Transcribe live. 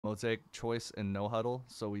Mosaic choice and no huddle.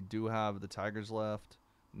 So we do have the Tigers left,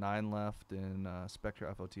 9 left in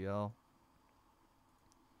Spectre FOTL.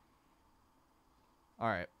 All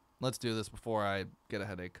right, let's do this before I get a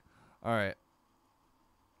headache. All right.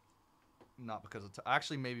 Not because of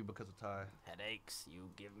actually maybe because of Ty. Headaches, you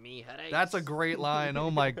give me headaches. That's a great line. Oh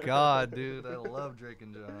my god, dude. I love Drake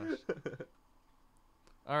and Josh.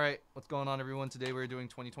 All right, what's going on, everyone? Today we're doing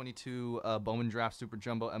 2022 Bowman Draft Super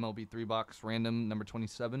Jumbo MLB 3-box random number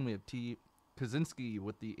 27. We have T. Kaczynski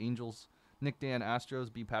with the Angels, Nick Dan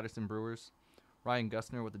Astros, B. Patterson Brewers, Ryan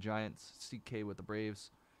Gusner with the Giants, CK with the Braves,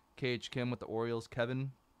 KH Kim with the Orioles,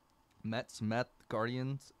 Kevin, Mets,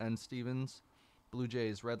 Guardians, and Stevens, Blue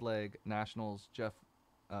Jays, Redleg, Nationals, Jeff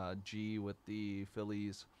G with the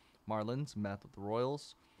Phillies, Marlins, Meth with the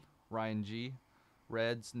Royals, Ryan G,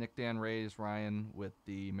 Reds, Nick Dan Rays, Ryan with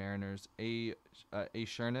the Mariners, A.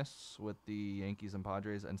 Shernis with the Yankees and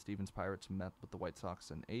Padres, and Stevens Pirates, Meth with the White Sox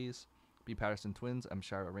and A's, B. Patterson Twins, M.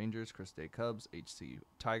 Shira Rangers, Chris Day Cubs, HC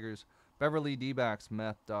Tigers, Beverly D-backs,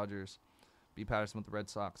 Meth Dodgers, B. Patterson with the Red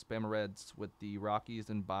Sox, Bama Reds with the Rockies,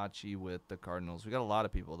 and Bocce with the Cardinals. We got a lot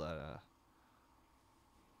of people that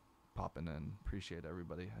popping in. Appreciate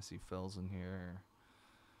everybody. I see Phil's in here.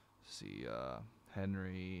 See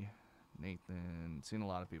Henry, Nathan. Seen a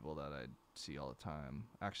lot of people that I see all the time.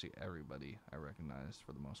 Actually, everybody I recognize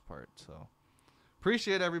for the most part. So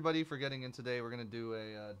appreciate everybody for getting in today. We're gonna do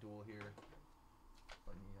a duel here.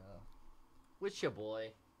 Let me. Which your boy?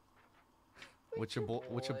 Which your boy?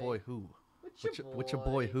 Which your boy? Who? Which your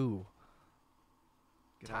boy? Who?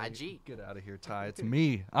 Ty G. Get out of here, Ty. It's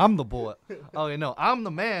me. I'm the boy. Oh, you know, I'm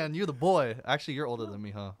the man. You're the boy. Actually, you're older than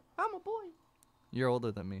me, huh? I'm a boy. You're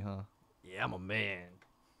older than me, huh? Yeah, I'm a man.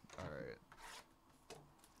 All right.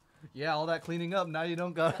 Yeah, all that cleaning up. Now you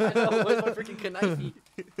don't got. I know. Where's my freaking knife?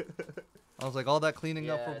 I was like, all that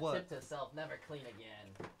cleaning up for what? Tip to self, never clean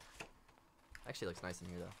again. Actually, looks nice in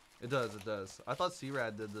here though. It does. It does. I thought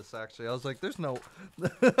C-Rad did this actually. I was like, there's no,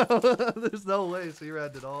 there's no way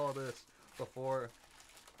C-Rad did all this before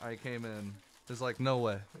I came in. There's like no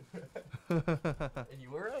way. And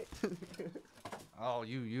you were right. Oh,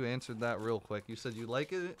 you answered that real quick. You said you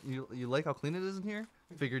like it. You like how clean it is in here.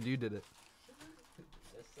 Figured you did it.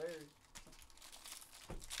 Yes, sir.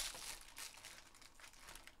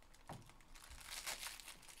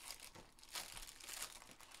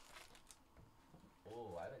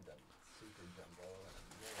 Oh, I haven't done super jumbo.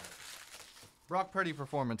 Brock Purdy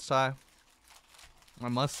performance, Ty. I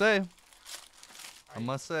must say.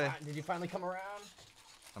 Did you finally come around?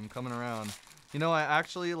 I'm coming around. You know, I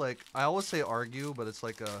actually, like, I always say argue, but it's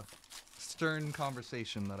like a stern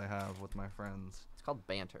conversation that I have with my friends. It's called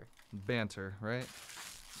banter. Banter, right?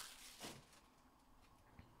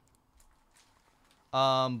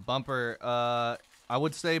 Bumper, I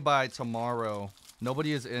would say by tomorrow.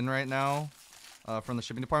 Nobody is in right now from the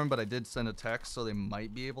shipping department, but I did send a text, so they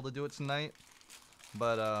might be able to do it tonight.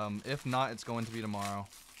 But if not, it's going to be tomorrow.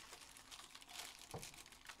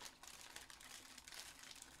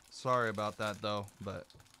 Sorry about that though, but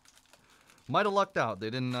might have lucked out.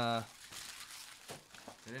 They didn't hit.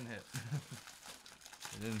 They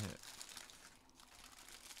didn't hit.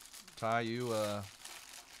 Ty, you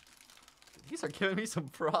These are giving me some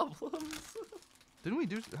problems. didn't we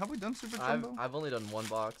do? Have we done Super Jumbo? I've only done one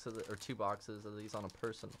box of or 2 boxes of these on a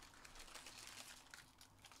person.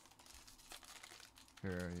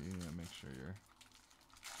 Here, you gotta make sure you're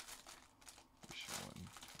showing.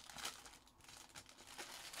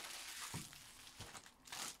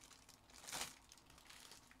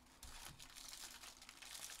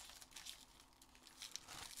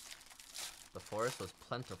 The forest was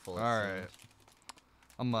plentiful. All right.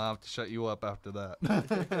 I'm gonna have to shut you up after that.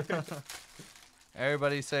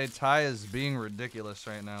 Everybody say Ty is being ridiculous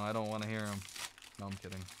right now. I don't want to hear him. No, I'm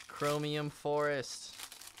kidding. Chromium Forest.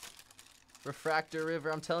 Refractor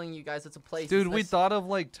River. I'm telling you guys, it's a place. Dude, we thought of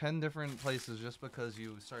like 10 different places just because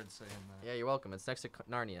you started saying that. Yeah, you're welcome. It's next to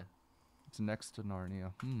Narnia. It's next to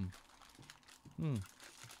Narnia.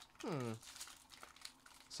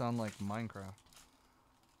 Sound like Minecraft.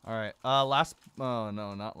 All right. Oh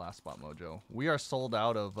no, not last spot mojo. We are sold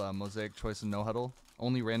out of Mosaic choice and no huddle.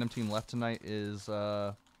 Only random team left tonight is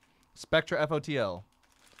Spectra FOTL.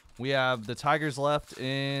 We have the Tigers left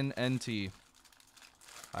in NT,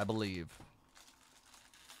 I believe.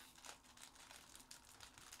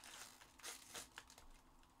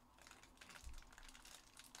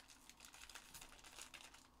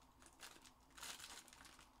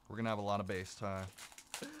 We're gonna have a lot of base, Ty.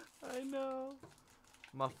 I know.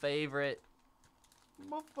 My favorite.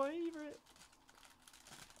 My favorite.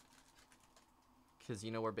 Because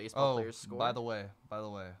you know where baseball players score? by the way,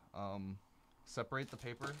 separate the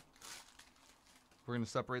paper. We're gonna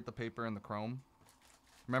separate the paper and the chrome.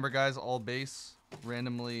 Remember, guys, all base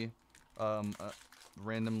randomly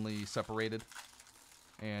separated,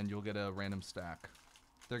 and you'll get a random stack.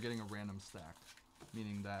 They're getting a random stack,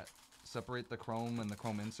 meaning that separate the chrome and the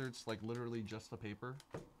chrome inserts, like literally just the paper.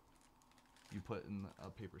 You put in a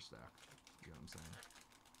paper stack. You know what I'm saying?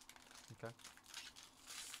 Okay.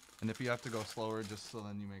 And if you have to go slower, just so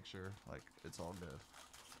then you make sure like it's all good.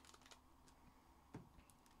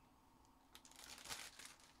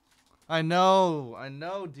 I know,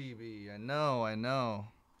 DB. I know.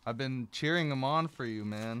 I've been cheering him on for you,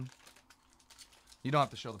 man. You don't have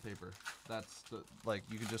to show the paper. That's the, like,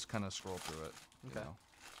 you can just kind of scroll through it. Okay.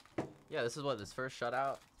 You know? Yeah, this is what, his first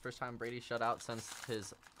shutout? First time Brady shut out since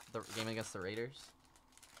the game against the Raiders?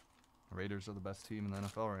 The Raiders are the best team in the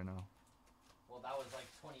NFL right now. Well, that was like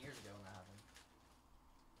 20 years ago when that happened.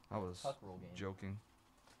 I was Tuck rule game. joking.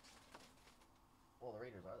 Well, the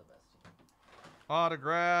Raiders are the best team.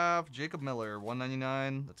 Autograph, Jacob Miller,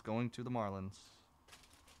 199. That's going to the Marlins.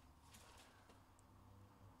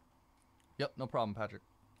 Yep, no problem, Patrick.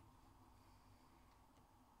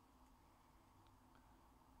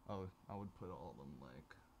 Oh, I would put all of them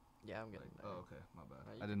like. Yeah, I'm getting like, there. oh, okay, my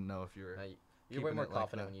bad. I didn't know if you were. You're way keeping more it like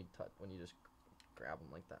confident that. when you just grab them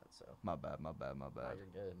like that. So. My bad. Nah,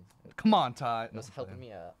 you're good. Come on, Ty. It was helping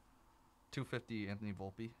me out. 250, Anthony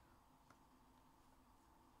Volpe.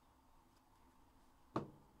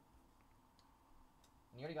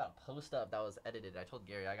 You already got a post up that was edited. I told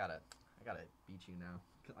Gary I gotta beat you now.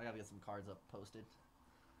 I gotta get some cards up posted.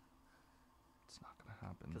 It's not gonna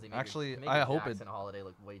happen. He Actually, made I the hope it. Jackson Holiday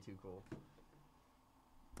look way too cool.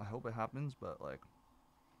 I hope it happens, but like.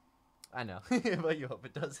 I know, but you hope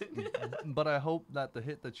it doesn't. But I hope that the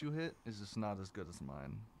hit that you hit is just not as good as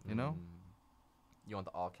mine. You know? You want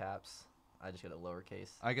the all caps? I just get a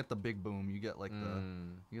lowercase. I get the big boom. You get like the.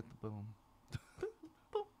 You get the boom.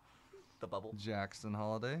 The bubble. Jackson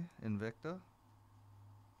Holiday, Invicta.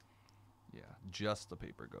 Yeah, just the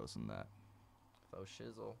paper goes in that. Faux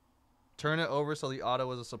shizzle. Turn it over so the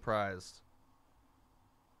auto is a surprise.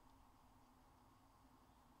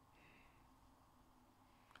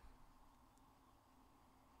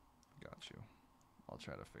 Got you. I'll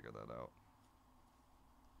try to figure that out.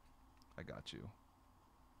 I got you.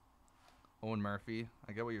 Owen Murphy.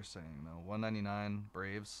 I get what you're saying, though. 199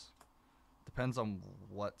 Braves. Depends on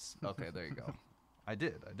what's... Okay, there you go. I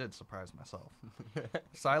did surprise myself.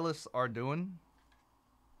 Silas Arduin.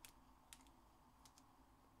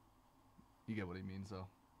 You get what he means, though.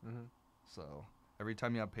 So, every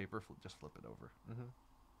time you have paper, just flip it over.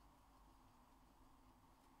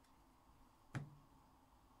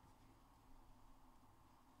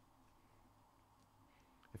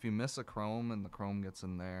 If you miss a chrome and the chrome gets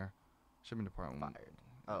in there, shipping department... Fired.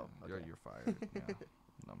 Oh, okay. You're fired. Yeah.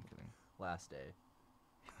 No, I'm kidding. Last day.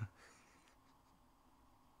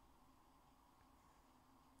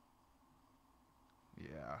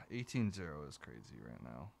 Yeah, 18-0 is crazy right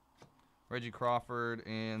now. Reggie Crawford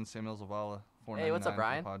and Samuel Zavala. Hey, what's up,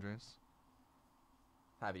 Ryan? Padres.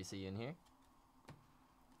 Happy to see you in here.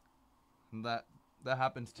 And that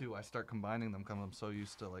happens too. I start combining them because I'm so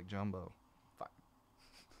used to like jumbo.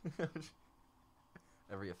 Fired.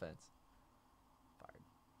 Every offense. Fired.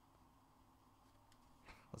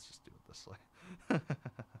 Let's just do it this way.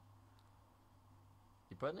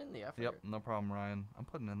 You putting in the effort? Yep, no problem, Ryan. I'm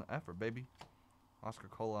putting in the effort, baby. Oscar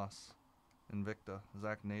Colas, Invicta,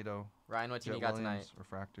 Zach Nato. Ryan, what team Jet you got Williams,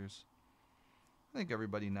 tonight? Refractors. I think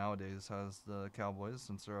everybody nowadays has the Cowboys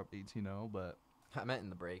since they're up 18-0, but... I meant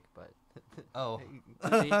in the break, but... Oh.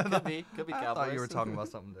 Could be Cowboys. I thought you were talking about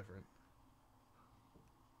something different.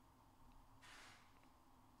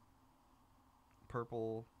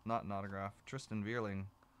 Purple, not an autograph. Tristan Vierling,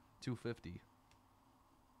 250.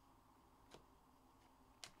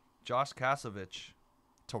 Josh Kasevich,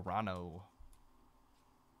 Toronto.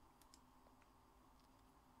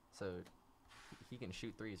 So, he can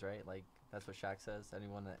shoot threes, right? Like, that's what Shaq says.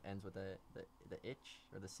 Anyone that ends with the itch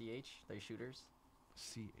or the CH, they're shooters.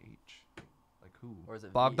 CH. Like who? Or is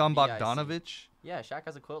it Bogdan VIC? Bogdanovich? Yeah, Shaq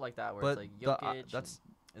has a quote like that where But it's like Jokic. that's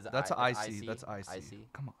is it that's I, IC. That's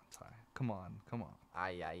IC. Come on, Ty. Come on.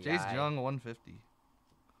 Jace Jung, 150.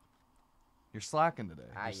 You're slacking today.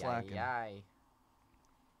 You're slacking.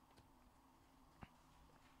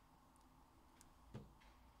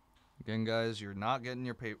 Again, guys, you're not getting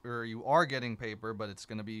your paper. Or you are getting paper, but it's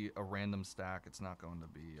going to be a random stack. It's not going to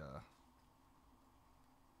be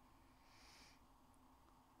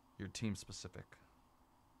your team specific.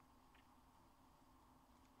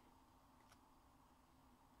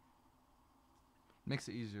 Makes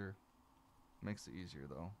it easier. Makes it easier,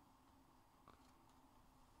 though.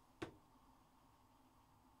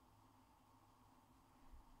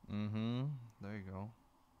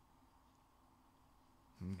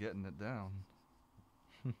 getting it down.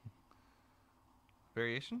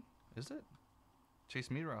 Variation? Is it? Chase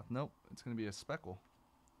Meteoroth? Nope. It's going to be a speckle.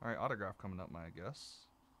 All right, autograph coming up, my guess.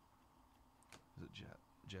 Is it Jet?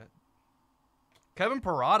 Jet? Kevin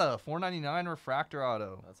Parada, 499 refractor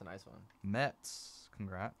auto. That's a nice one. Mets.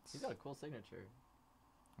 Congrats. He's got a cool signature.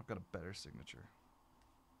 I've got a better signature.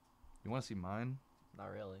 You want to see mine?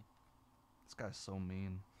 Not really. This guy's so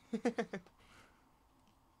mean. It's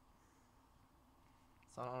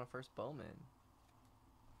not on a first Bowman.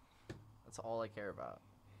 That's all I care about.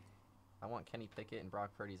 I want Kenny Pickett and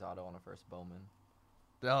Brock Purdy's auto on a first Bowman.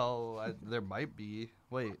 Oh, there might be.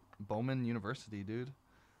 Wait, Bowman University, dude.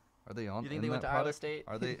 Are they on? You think they went to Iowa State?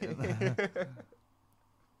 Are they?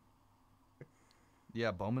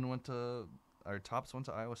 Yeah, Bowman went to. Our Tops went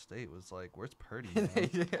to Iowa State. Was like, where's Purdy? Man?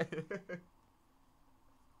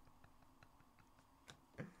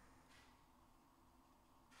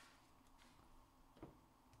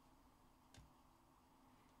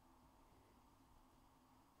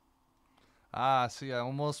 Ah, see, I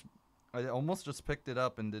almost just picked it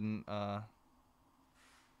up and didn't.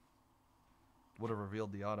 Would have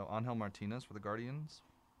revealed the auto. Angel Martinez for the Guardians.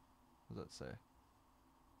 What does that say?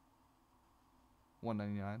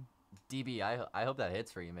 199. DB, I hope that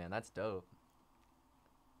hits for you, man. That's dope.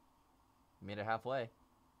 Made it halfway.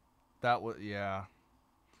 That would, yeah.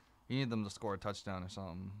 You need them to score a touchdown or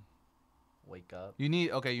something. Wake up. You need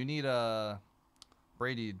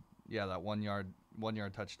Brady. Yeah, that 1 yard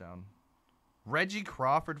touchdown. Reggie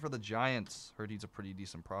Crawford for the Giants. Heard he's a pretty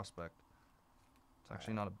decent prospect. It's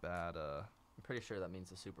actually not a bad. I'm pretty sure that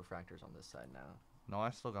means the superfractor's on this side now. No,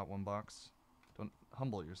 I still got one box. Don't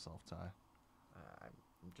humble yourself, Ty.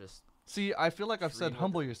 I'm just. See, I feel like I've said reading what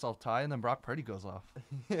humble yourself, Ty, and then Brock Purdy goes off.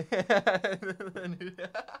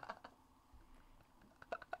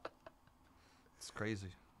 It's crazy.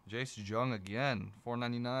 Jace Jung again,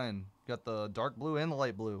 499. Got the dark blue and the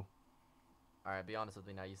light blue. All right, be honest with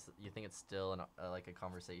me now. You think it's still like a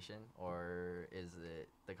conversation, or is it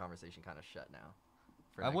the conversation kind of shut now?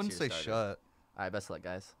 I wouldn't say shut. All right, best of luck,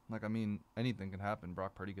 guys. Like, I mean, anything can happen.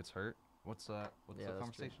 Brock Purdy gets hurt. What's the that's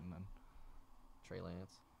conversation then? Trey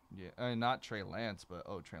Lance. Yeah, I mean, not Trey Lance, but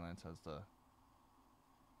Trey Lance has the.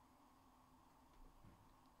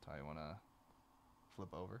 Ty, you wanna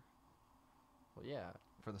flip over Well, yeah,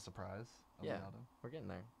 for the surprise? Of Yeah. the auto? we're getting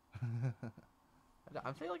there.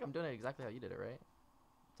 I feel like I'm doing it exactly how you did it, right?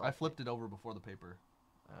 I flipped it over before the paper.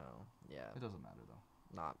 Oh, yeah. It doesn't matter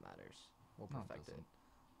though. Not matters. We'll No, it perfect it. doesn't.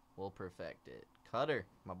 We'll perfect it. Cutter,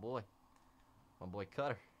 my boy. My boy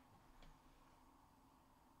Cutter.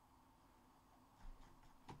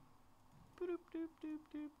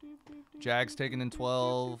 Jags taken in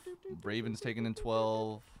 12. Ravens taken in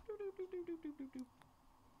 12.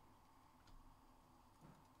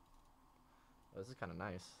 Oh, this is kind of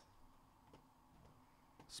nice.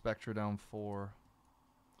 Spectra down 4.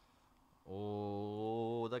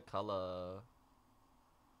 Oh, the color.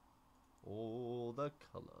 Oh, the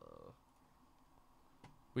color.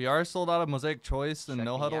 We are sold out of Mosaic Choice and Check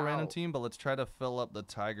No me Huddle Random out. Team, but let's try to fill up the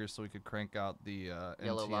Tigers so we could crank out the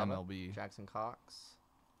Yellow Lava, NTMLB. Jackson Cox,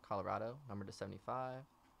 Colorado, number to 75.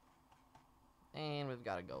 And we've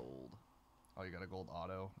got a gold. Oh, you got a gold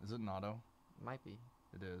auto. Is it an auto? Might be.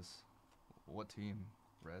 It is. What team?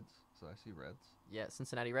 Reds? So I see Reds. Yeah,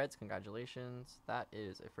 Cincinnati Reds, congratulations. That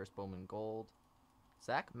is a first Bowman gold.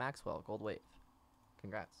 Zach Maxwell, gold wave.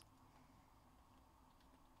 Congrats.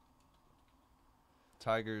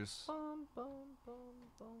 Tigers Bum, bum, bum,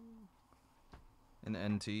 bum.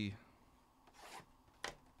 and NT.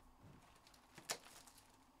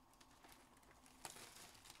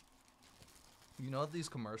 You know these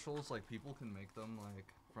commercials, like people can make them like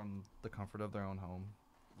from the comfort of their own home.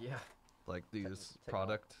 Yeah. Like these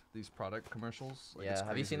take these product commercials. Like, Yeah, it's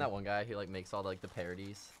have you seen crazy. that one guy who like makes all like the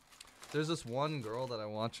parodies? There's this one girl that I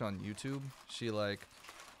watch on YouTube. She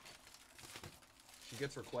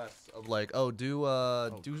gets requests of like, oh, do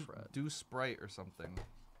crud. do Sprite or something.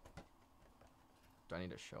 Do I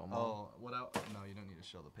need to show him all? Oh, no, you don't need to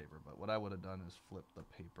show the paper. But what I would have done is flipped the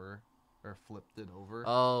paper, or flipped it over.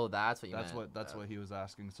 Oh, that's what you that's meant. what he was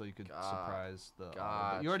asking, so you could surprise the. Auto. But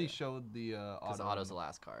Gotcha. you already showed the Because auto. auto's the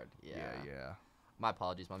last card. Yeah. Yeah. My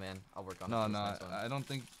apologies, my man. I'll work on it. No, for this no, next one. I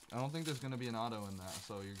don't think there's gonna be an auto in that,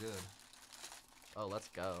 so you're good. Oh, let's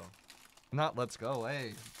go. Not let's go.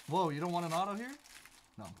 Hey, whoa, you don't want an auto here?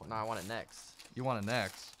 No, I'm playing. No, I want it next. You want it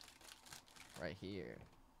next? Right here.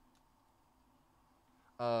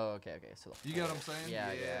 Oh, okay. So the You get what I'm fourth. saying? Yeah.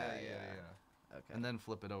 Okay. And then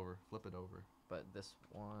flip it over. Flip it over. But this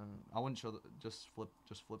one, I wouldn't show the. Just flip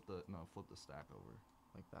the stack over.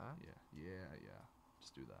 like that. Yeah.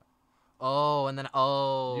 Just do that. Oh, and then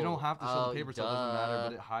oh. You don't have to show the paper, so it doesn't matter,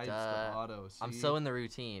 but it hides the duh. auto. See? I'm so in the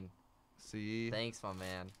routine. See? Thanks, my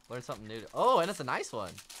man. Learn something new. Oh, and it's a nice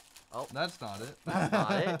one. Oh, That's not it. that's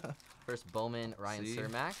not it. First Bowman, Ryan See?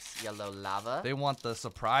 Surmax, yellow lava. They want the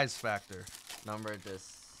surprise factor. Number to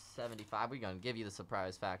 75. We're gonna give you the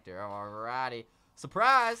surprise factor. Alrighty.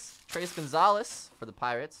 Surprise! Trace Gonzalez for the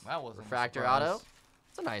Pirates. That wasn't a Refractor surprise. auto.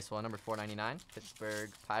 It's a nice one. Number 499.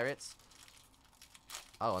 Pittsburgh Pirates.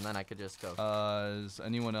 Oh, and then I could just go. Is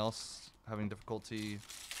anyone else having difficulty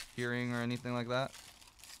hearing or anything like that?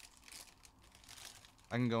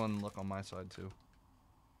 I can go and look on my side too.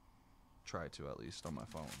 Try to, at least on my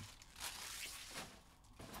phone.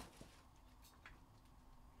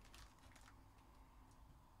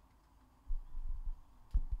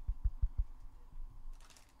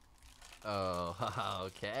 Oh,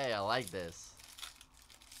 okay. I like this.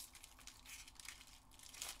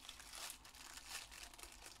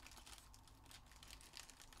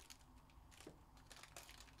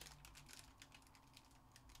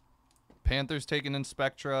 Panthers taking in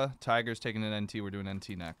Spectra. Tigers taking in NT. We're doing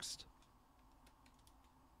NT next.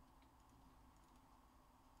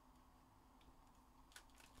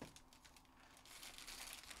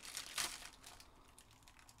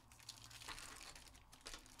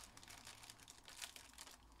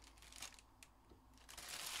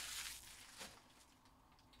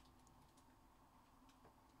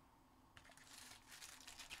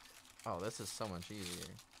 Oh, this is so much easier.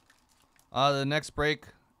 The next break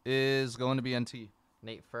is going to be NT.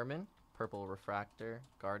 Nate Furman, purple refractor,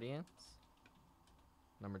 Guardians.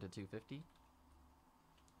 Number to 250.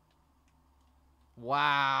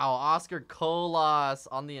 Wow, Oscar Colas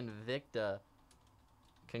on the Invicta.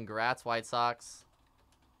 Congrats, White Sox.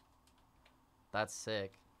 That's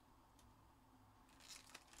sick.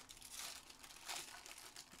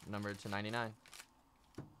 Number to 99.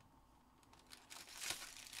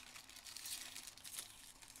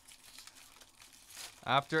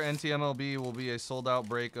 After NTMLB will be a sold-out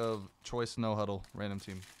break of Choice No Huddle, random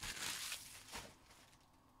team.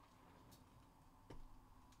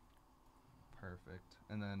 Perfect.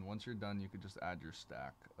 And then once you're done, you could just add your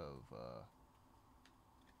stack of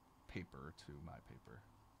paper to my paper.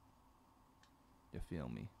 You feel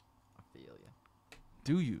me? I feel ya.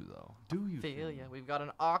 Do you, though? Do you Feel ya. me? We've got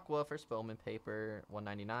an Aqua for Bowman paper,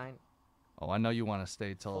 199 Oh, I know you want to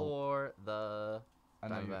stay till... for the I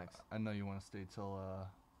know you, Diamondbacks. I know you want to stay till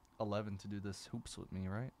 11 to do this hoops with me,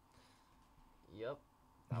 right? Yep.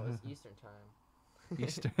 That was Eastern time.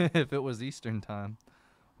 Eastern, if it was Eastern time.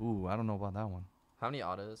 Ooh, I don't know about that one. How many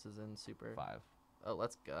autos is in Super? 5. Oh,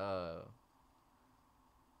 let's go.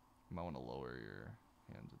 You might want to lower your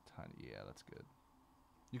hands a tiny. Yeah, that's good.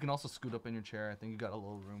 You can also scoot up in your chair. I think you got a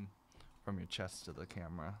little room from your chest to the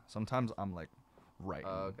camera. Sometimes I'm like right.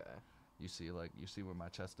 Okay. You see where my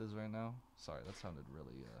chest is right now? Sorry, that sounded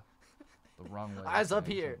really the wrong way. of Eyes up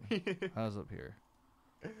saying here. something. Eyes up here.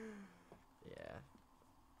 Yeah.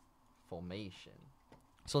 Formation.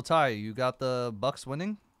 So Ty, you got the Bucks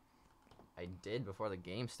winning? I did before the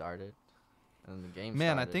game started. And the game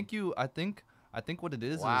Man, started. I think what it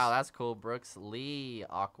is Wow, that's cool. Brooks Lee,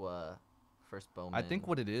 Aqua, first Bowman. I think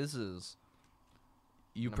what it is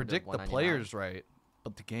you Number predict the 199. players right,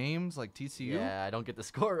 but the games like TCU. Yeah, I don't get the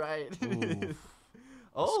score right. Oof.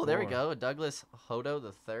 Oh, there we score. go. Douglas Hodo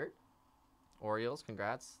the third. Orioles,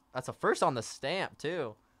 congrats. That's a first on the stamp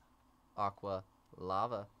too. Aqua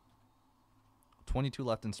Lava. 22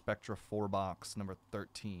 left in Spectra 4 box, number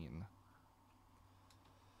 13.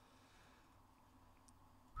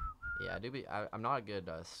 Yeah, I'm not a good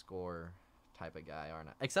score type of guy, aren't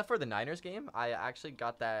I? Except for the Niners game, I actually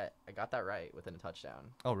got that. I got that right within a touchdown.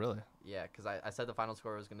 Oh, really? Yeah, because I said the final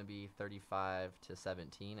score was going to be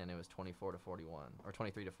 35-17, and it was 24-41 or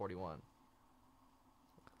 23-41.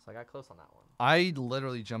 So I got close on that one. I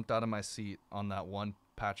literally jumped out of my seat on that one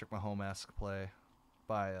Patrick Mahomes-esque play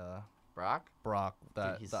by Brock? Brock.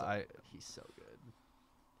 That, Dude, he's so good.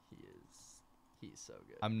 He's so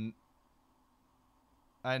good.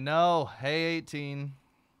 I know. Hey, 18.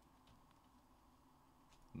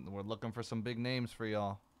 We're looking for some big names for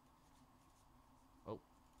y'all. Oh,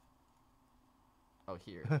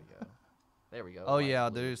 here we go. There we go. Oh white yeah,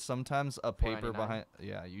 and blue. there's sometimes a paper 499. behind.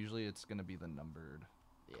 Yeah, usually it's gonna be the numbered.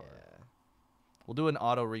 Yeah. We'll do an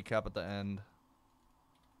auto recap at the end.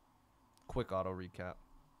 Quick auto recap.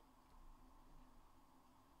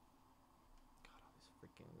 God, all these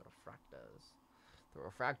freaking refractors. The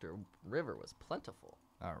refractor river was plentiful.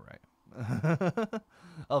 All right.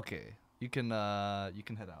 Okay, you can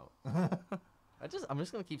head out. I'm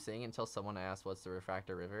just gonna keep saying it until someone asks what's the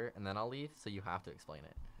refractor river, and then I'll leave. So you have to explain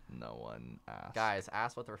it. No one asked. Guys,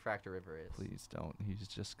 ask what the Refractor River is. Please don't. He's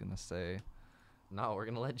just gonna say. No, we're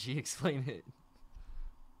gonna let G explain it.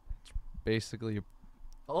 Basically,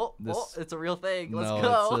 Oh, This- it's a real thing. Let's No,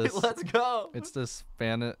 go. it's this- Let's go. it's this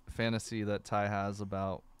fantasy that Ty has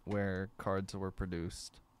about where cards were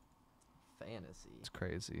produced. Fantasy. It's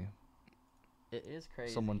crazy. It is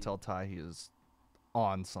crazy. Someone tell Ty he is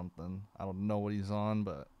on something. I don't know what he's on,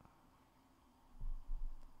 but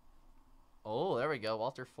Oh, there we go.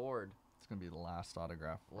 Walter Ford. it's gonna be the last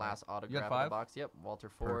autograph. Last You autograph got in the 5? box. Yep, Walter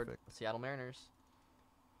Ford. Perfect. Seattle Mariners.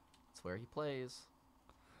 That's where he plays.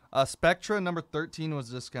 Spectra number 13 was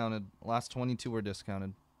discounted. Last 22 were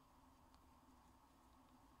discounted.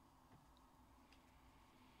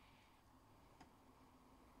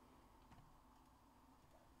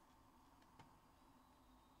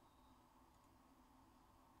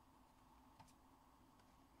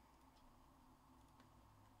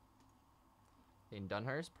 In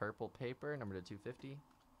Dunhurst, purple paper, number to 250.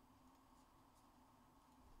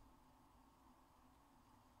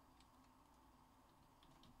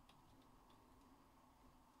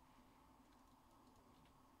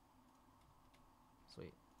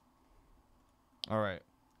 Sweet. All right.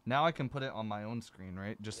 Now I can put it on my own screen,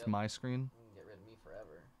 right? Just Yep. my screen. You can get rid of me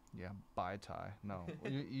forever. Yeah, bye Ty. No,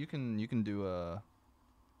 you can do a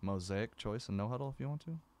mosaic choice and no huddle if you want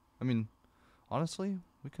to. I mean, honestly,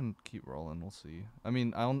 we can keep rolling. We'll see. I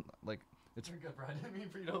mean, I don't like it's. You're good, bro. I didn't mean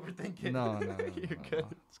for you to overthink it. No, no, You're good.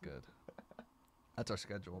 It's good. That's our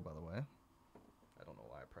schedule, by the way. I don't know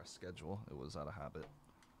why I pressed schedule. It was out of habit.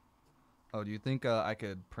 Oh, do you think I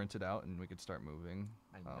could print it out and we could start moving?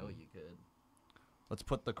 I know you could. Let's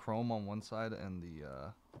put the chrome on one side and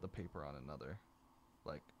the paper on another,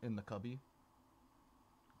 like in the cubby.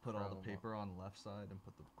 Put all the Chrome. paper on the left side and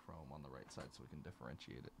put the chrome on the right side so we can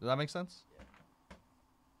differentiate it. Does that make sense? Yeah.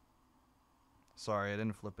 Sorry, I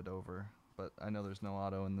didn't flip it over, but I know there's no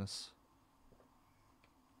auto in this.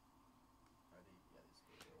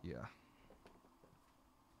 Yeah.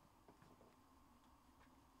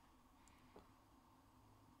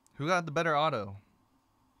 Who got the better auto?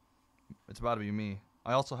 It's about to be me.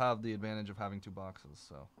 I also have the advantage of having 2 boxes,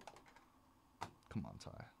 so. Come on,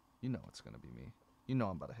 Ty. You know it's going to be me. You know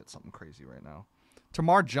I'm about to hit something crazy right now.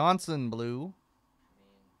 Tamar Johnson, blue. I mean,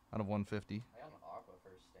 Out of 150. I got an aqua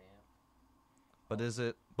first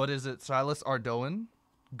stamp. But is it Silas Ardoin?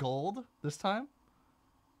 Gold this time?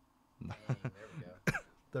 Dang, there we go.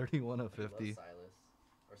 31 of He loves 50. Silas.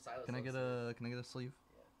 Or Silas Can I get a sleeve?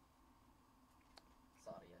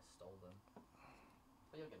 Sorry, I stole them.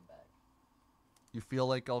 But you'll get them back. You feel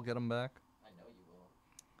like I'll get them back? I know you will.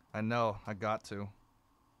 I know. I got to.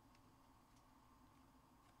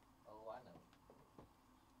 Oh, I know.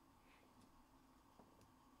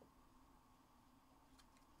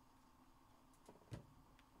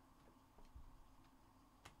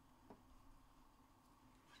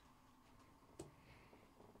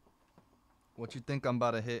 What you think I'm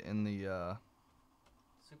about to hit in the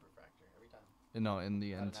Super fractor every time. in the Not a NT?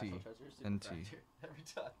 national treasure, super NT. fractor every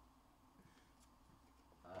time.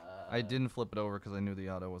 I didn't flip it over because I knew the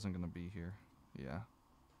auto wasn't gonna be here. Yeah.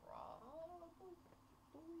 Probably.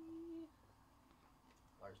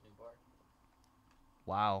 Lars Newbar.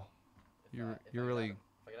 Wow. If You're I could really have it-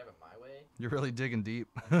 if I could have it my way, you're really digging deep.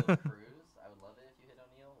 O'Neal Cruz, I would love it if you hit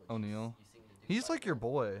O'Neal. which O'Neal. You seem to do He's quite like your good.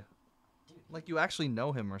 boy. Dude, Like you actually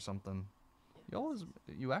know him or something.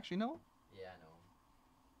 You actually know him? Yeah, I know him.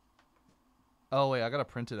 Oh wait, I gotta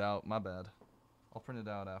print it out. My bad. I'll print it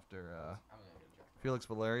out after I'm gonna get a jack. Felix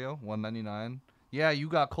Valerio, 199. Yeah, you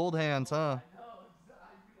got cold hands, huh?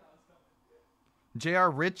 J.R.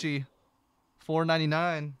 Ritchie,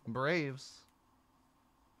 499. Braves.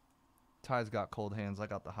 Ty's got cold hands. I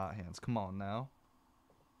got the hot hands. Come on now.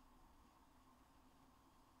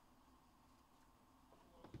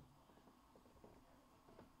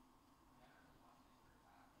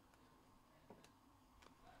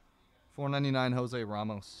 $4.99 Jose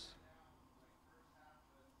Ramos.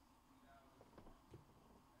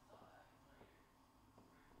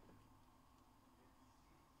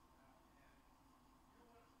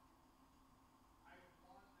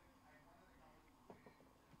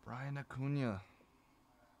 Brian Acuna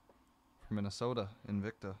from Minnesota,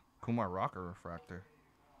 Invicta. Kumar Rocker refractor.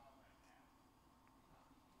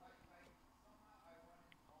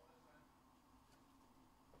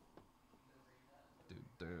 Dude,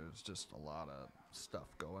 there's just a lot of stuff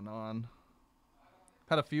going on.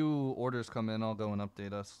 Had a few orders come in. I'll go and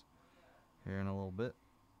update us here in a little bit.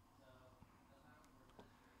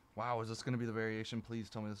 Wow, is this going to be the variation? Please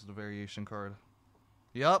tell me this is the variation card.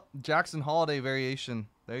 Yep, Jackson Holiday variation.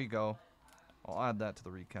 There you go. I'll add that to the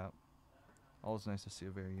recap. Always nice to see a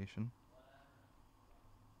variation.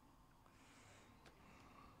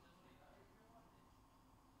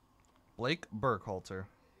 Blake Burkhalter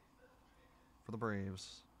for the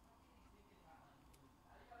Braves.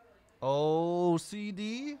 Oh,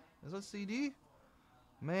 CD? Is that CD?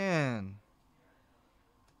 Man.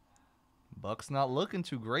 Buck's not looking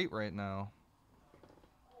too great right now.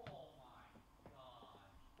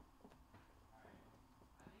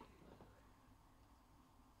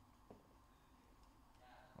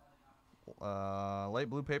 Light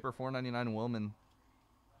blue paper, $4.99 Willman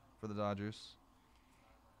for the Dodgers.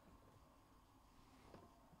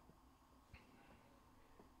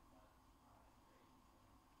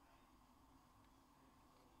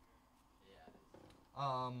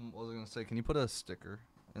 What was I gonna say? Can you put a sticker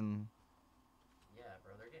in? Yeah,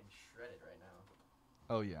 bro, they're getting shredded right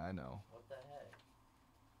now. Oh yeah, I know. What the heck?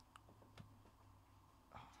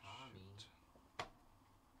 Tommy.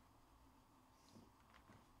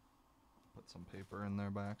 Put some paper in there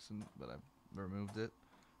by accident, but I removed it.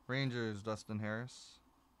 Rangers, Dustin Harris.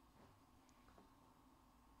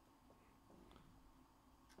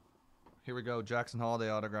 Here we go, Jackson Holiday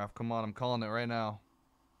autograph. Come on, I'm calling it right now.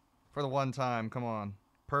 For the one time, come on.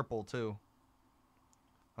 Purple, too.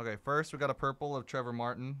 Okay, first we got a purple of Trevor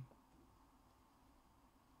Martin.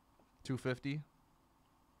 250.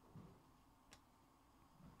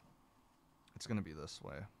 It's going to be this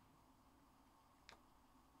way.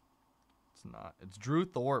 It's not. It's Drew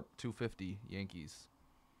Thorpe, 250, Yankees.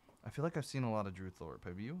 I feel like I've seen a lot of Drew Thorpe.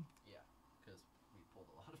 Have you? Yeah, because we pulled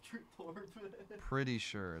a lot of Drew Thorpe. Pretty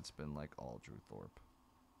sure it's been like all Drew Thorpe.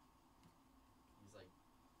 He's like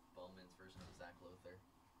Bowman's version of Zach Lothar.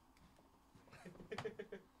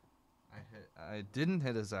 I didn't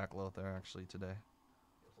hit a Zach Lothar actually today.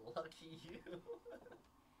 Lucky you.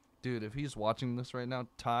 Dude, if he's watching this right now,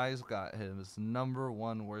 Ty's got his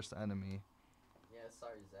 #1 worst enemy. Yeah,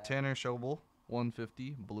 sorry, Zach. Tanner Schobel,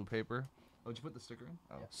 150, blue paper. Oh, did you put the sticker in?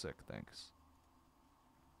 Oh, Yeah. sick, thanks.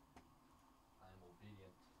 I'm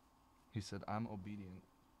obedient. He said, I'm obedient.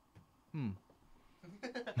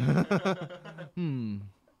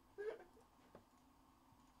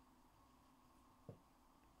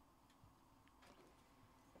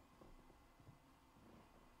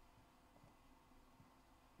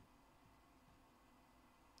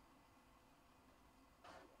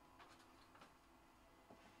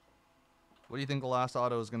 What do you think the last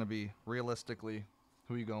auto is going to be? Realistically,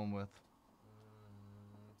 who are you going with?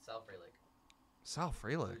 Sal Frelick. Sal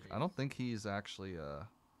Frelick. I don't think he's actually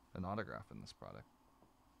an autograph in this product.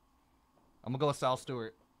 I'm going to go with Sal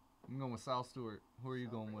Stewart. I'm going with Sal Stewart. Who are you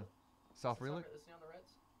going with? Sal Frelick? Is he on the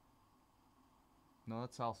Reds? No,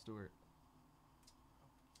 that's Sal Stewart.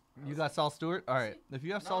 You got Sal Stewart? All right. If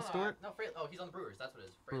you have Sal Stewart. No, oh, he's on the Brewers. That's what it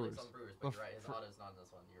is. Brewers. Frelick's on the Brewers, but you're right. His auto's not in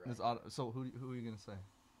this one. You're right. His auto, so who are you going to say?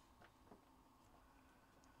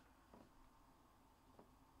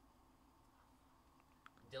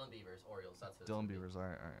 Dylan Beavers, Orioles. That's his. Dylan Beavers. All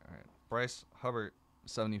right. Bryce Hubbard,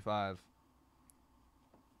 75.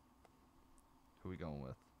 Who are we going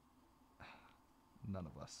with? None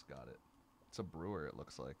of us got it. It's a Brewer, it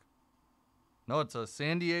looks like. No, it's a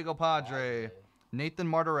San Diego Padre. Nathan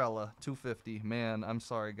Martorella, 250. Man, I'm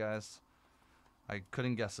sorry, guys. I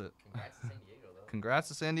couldn't guess it. Congrats to San Diego, though. Congrats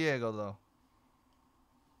to San Diego, though.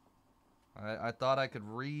 I thought I could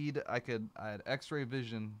read. I had X-ray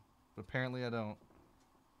vision, but apparently I don't.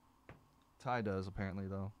 Ty does, apparently,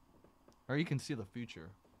 though. Or you can see the future.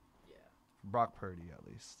 Yeah. Brock Purdy, at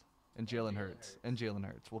least. And Jalen Hurts. And Jalen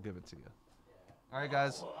Hurts. We'll give it to you. Yeah. All right,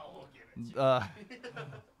 guys. We'll give it to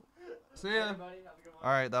you. See ya. All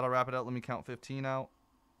right, that'll wrap it up. Let me count 15 out.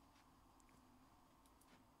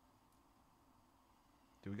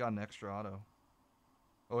 Dude, we got an extra auto.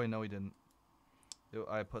 Oh, wait, no, we didn't.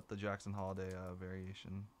 I put the Jackson Holiday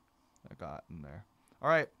variation I got in there. All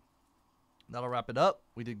right. That'll wrap it up.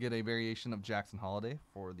 We did get a variation of Jackson Holiday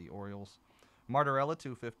for the Orioles. Martorella,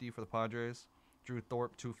 250 for the Padres. Drew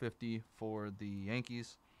Thorpe, 250 for the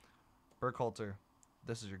Yankees. Burkhalter,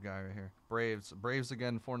 this is your guy right here. Braves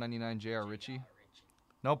again, $4.99. J.R. Ritchie.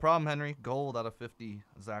 No problem, Henry. Gold out of 50.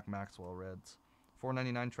 Zach Maxwell, Reds.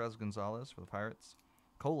 $4.99. Trez Gonzalez for the Pirates.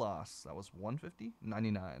 Colas, that was $150.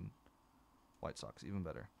 $99. White Sox, even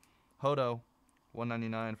better. Hodo,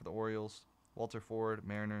 $199 for the Orioles. Walter Ford,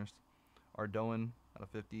 Mariners. Ardoin out of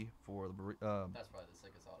 50 for the That's probably the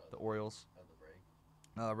sickest auto. The Orioles. Of the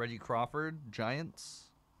break. Reggie Crawford,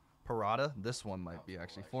 Giants. Parada, this one might be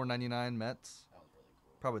actually $4.99 Mets. That was really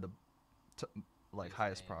cool. Probably the Biggest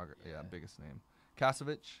highest name, progress. Yeah, yeah. biggest name.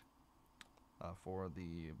 Kasevich for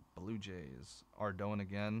the Blue Jays. Ardoin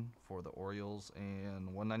again for the Orioles, and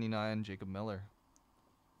 $1.99 Jacob Miller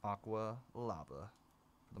Aqua Lava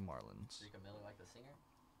for the Marlins. Jacob Miller, like the singer?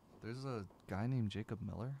 There's a guy named Jacob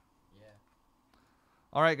Miller. Yeah.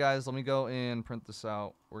 All right, guys, let me go and print this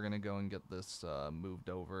out. We're gonna go and get this moved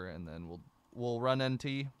over, and then we'll run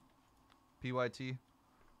NT. PYT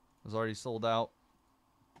was already sold out.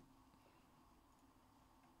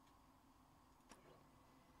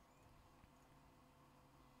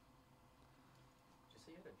 Did you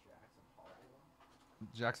say you had a Jackson Holiday one?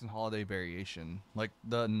 Jackson Holiday variation, like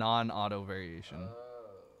the non-auto variation. Oh.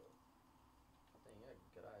 Dang, you had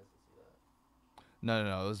good eyes to see that.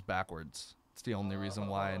 No, it was backwards. It's the only reason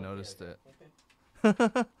why I okay, noticed okay.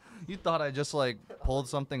 it. You thought I just like pulled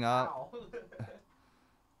something out? Wow. It's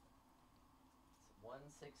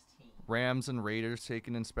 116. Rams and Raiders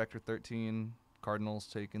taken in Spectre 13. Cardinals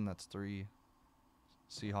taken, that's 3.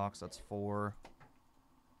 Seahawks, that's 4.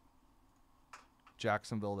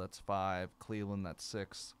 Jacksonville, that's 5. Cleveland, that's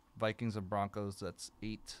 6. Vikings and Broncos, that's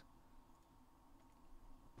 8.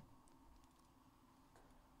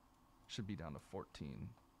 Should be down to 14.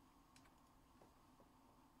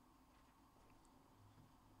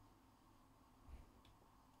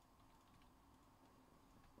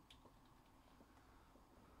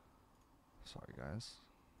 Sorry, guys.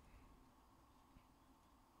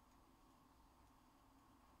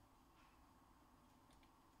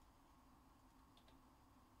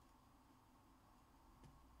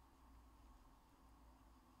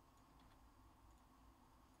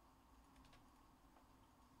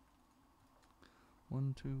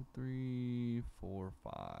 One, two, three, 4,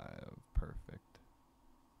 5. Perfect.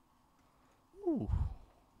 Ooh,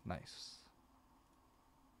 nice.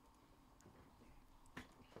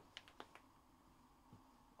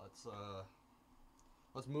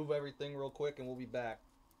 Let's move everything real quick and we'll be back.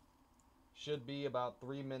 Should be about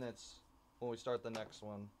 3 minutes when we start the next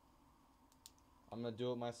one. I'm gonna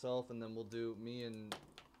do it myself, and then we'll do me and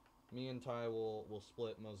Ty will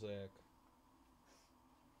split Mosaic.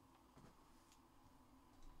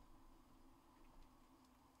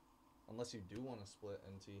 Unless you do want to split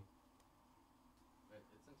NT.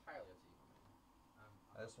 It's entirely up to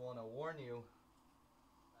you. I just want to warn you.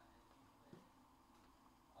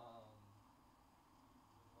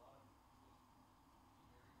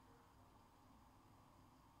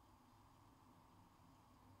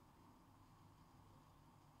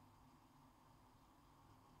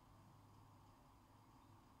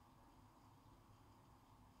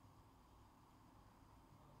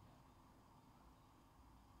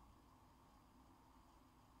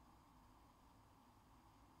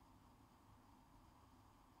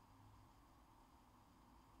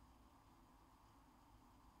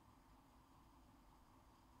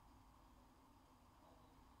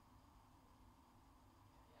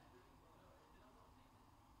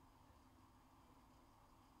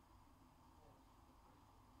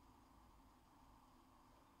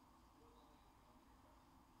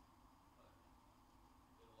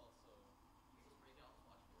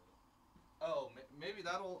 Oh, maybe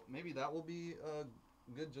that will be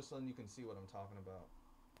good, just so you can see what I'm talking about.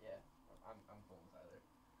 Yeah, I'm cool with either.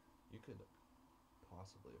 You could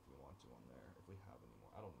possibly, if we want to, on there, if we have any more.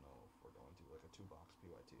 I don't know if we're going to, like a 2-box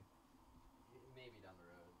PYT. Maybe down the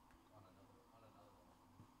road on another one.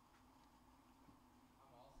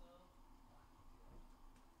 I'm also.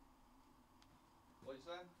 What you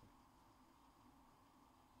say?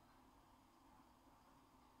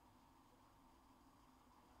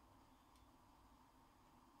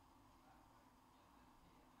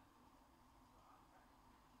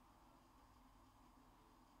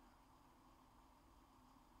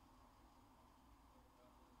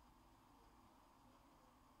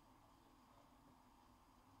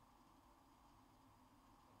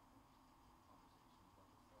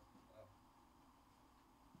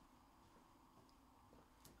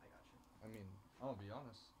 I got you. I mean, I'm gonna be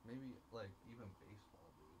honest. Maybe like even baseball,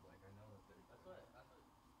 dude. Like I know that they're. That's what. You're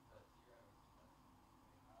right.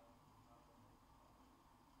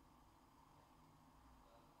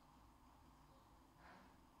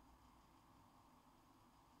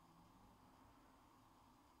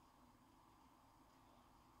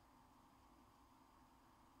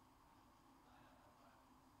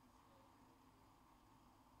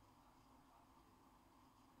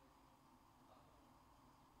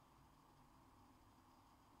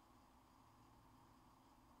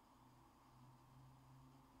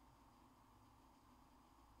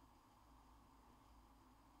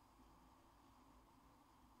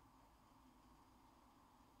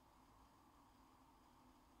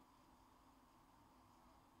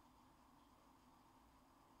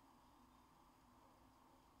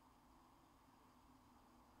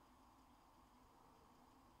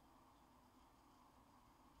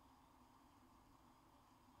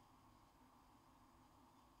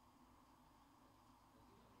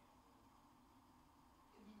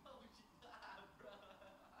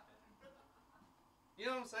 You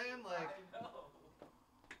know what I'm saying? Like,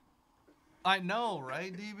 I know,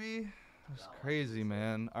 right, DB? That's crazy,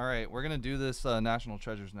 man. All right, we're gonna do this National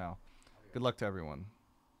Treasures now. Good luck to everyone.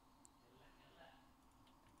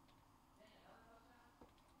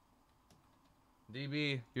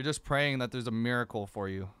 DB, you're just praying that there's a miracle for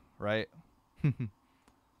you, right?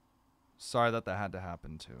 Sorry that had to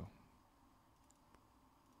happen too.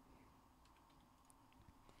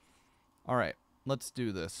 All right, let's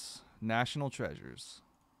do this. National Treasures.